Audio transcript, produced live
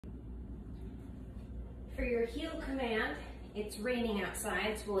For your heel command, it's raining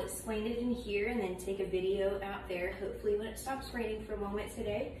outside, so we'll explain it in here and then take a video out there, hopefully when it stops raining for a moment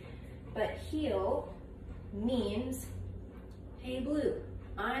today. But heel means, hey Blue,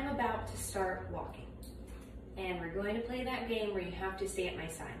 I'm about to start walking. And we're going to play that game where you have to stay at my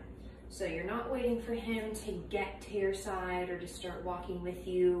side. So you're not waiting for him to get to your side or to start walking with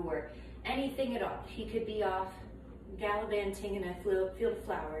you or anything at all. He could be off gallivanting in a field of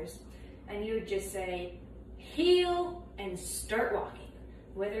flowers, and you would just say, heel, and start walking,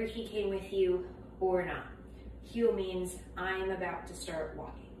 whether he came with you or not. Heel means I'm about to start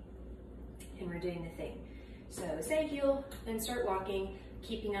walking, and we're doing the thing. So say heel, then start walking.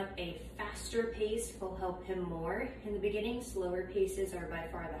 Keeping up a faster pace will help him more in the beginning. Slower paces are by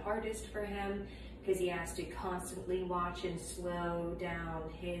far the hardest for him because he has to constantly watch and slow down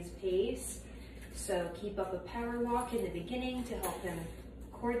his pace. So keep up a power walk in the beginning to help him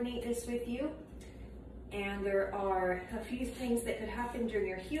coordinate this with you. And there are a few things that could happen during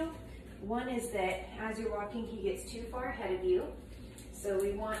your heel. One is that as you're walking, he gets too far ahead of you. So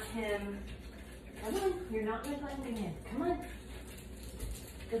we want him, come on, you're not neglecting him, come on.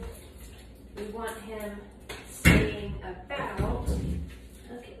 Good. We want him staying about,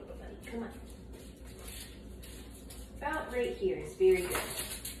 okay little buddy, come on. About right here is very good.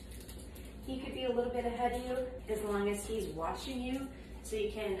 He could be a little bit ahead of you as long as he's watching you, so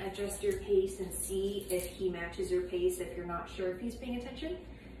you can adjust your pace and see if he matches your pace if you're not sure if he's paying attention.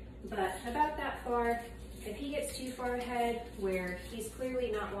 But about that far, if he gets too far ahead where he's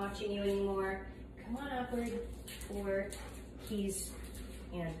clearly not watching you anymore, come on upward, or he's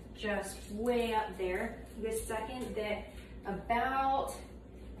just way up there. The second that about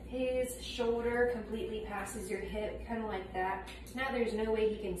his shoulder completely passes your hip, kind of like that. Now there's no way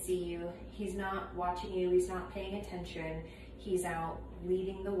he can see you. He's not watching you, he's not paying attention. He's out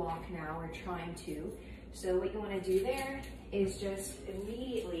leading the walk now, or trying to. So what you want to do there is just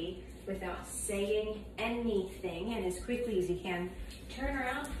immediately, without saying anything, and as quickly as you can, turn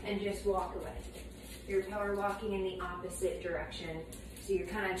around and just walk away. You're power walking in the opposite direction. So you're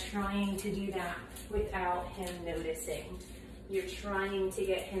kind of trying to do that without him noticing. You're trying to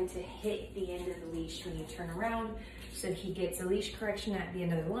get him to hit the end of the leash when you turn around. So he gets a leash correction at the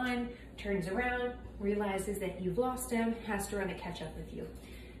end of the line, turns around, realizes that you've lost him, has to run to catch up with you.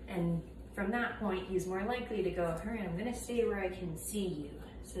 And from that point, he's more likely to go, all right, I'm gonna stay where I can see you.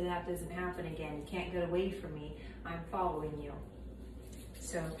 So that doesn't happen again. You can't get away from me. I'm following you.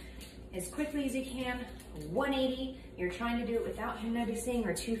 So as quickly as you can, 180. You're trying to do it without him noticing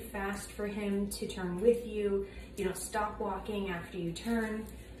or too fast for him to turn with you. You don't stop walking after you turn.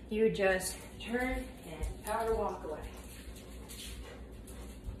 You just turn and power walk away.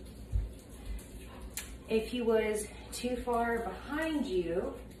 If he was too far behind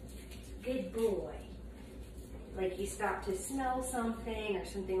you, good boy. Like he stopped to smell something or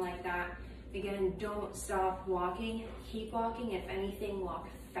something like that. Again, don't stop walking. Keep walking. If anything, walk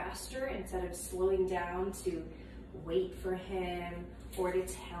faster instead of slowing down to wait for him or to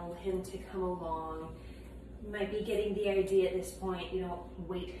tell him to come along. You might be getting the idea at this point, you don't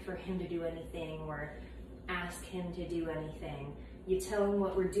wait for him to do anything or ask him to do anything. You tell him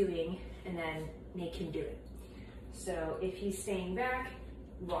what we're doing and then make him do it. So if he's staying back,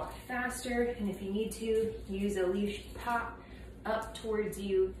 walk faster, and if you need to, use a leash pop up towards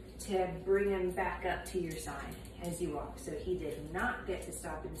you to bring him back up to your side as you walk. So he did not get to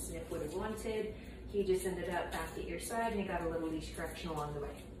stop and sniff what he wanted. He just ended up back at your side and he got a little leash correction along the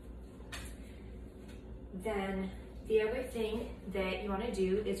way. Then the other thing that you want to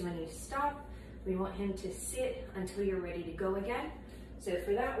do is when you stop, we want him to sit until you're ready to go again. So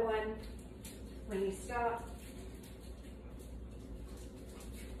for that one, when you stop,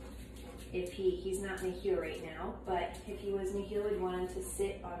 if he's not in the heel right now, but if he was in the heel, we'd want him to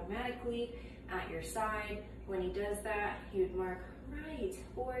sit automatically at your side. When he does that, he would mark right,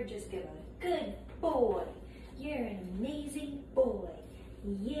 or just give a good boy. You're an amazing boy.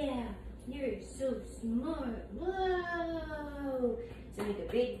 Yeah, you're so smart. Whoa. So make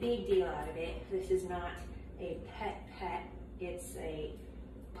a big, big deal out of it. This is not a pet, it's a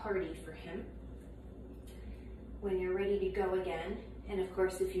party for him. When you're ready to go again, and of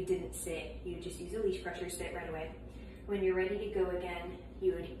course, if you didn't sit, you just use a leash crusher, sit right away. When you're ready to go again,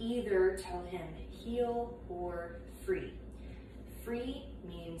 you would either tell him heel or free. Free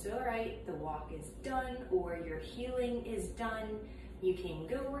means, all right, the walk is done, or your healing is done. You can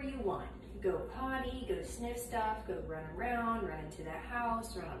go where you want. Go potty, go sniff stuff, go run around, run into that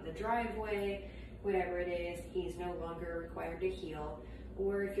house, run up the driveway, whatever it is. He's no longer required to heel.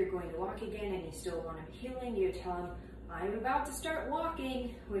 Or if you're going to walk again and you still want him healing, you tell him, I'm about to start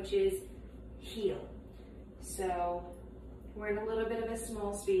walking, which is heel. So we're in a little bit of a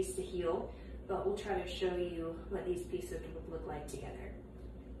small space to heel, but we'll try to show you what these pieces would look like together.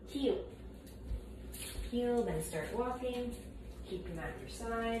 Heel. Heel, then start walking. Keep him at your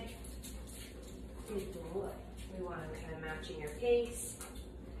side. Good boy. We want him kind of matching your pace.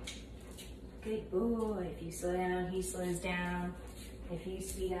 Good boy. If you slow down, he slows down. If you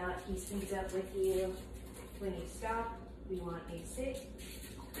speed out, he speeds up with you. When you stop, we want a sit.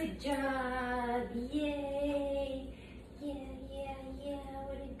 Good job. Yay. Yeah, yeah, yeah.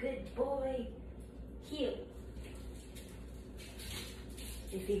 What a good boy. Heel.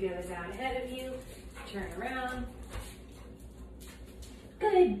 If he goes out ahead of you, turn around.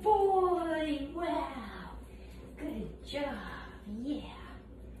 Good boy. Wow. Good job. Yeah.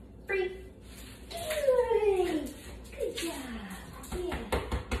 Free. Good. Good job. Yeah.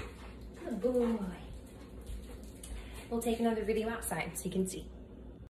 Good boy. We'll take another video outside so you can see.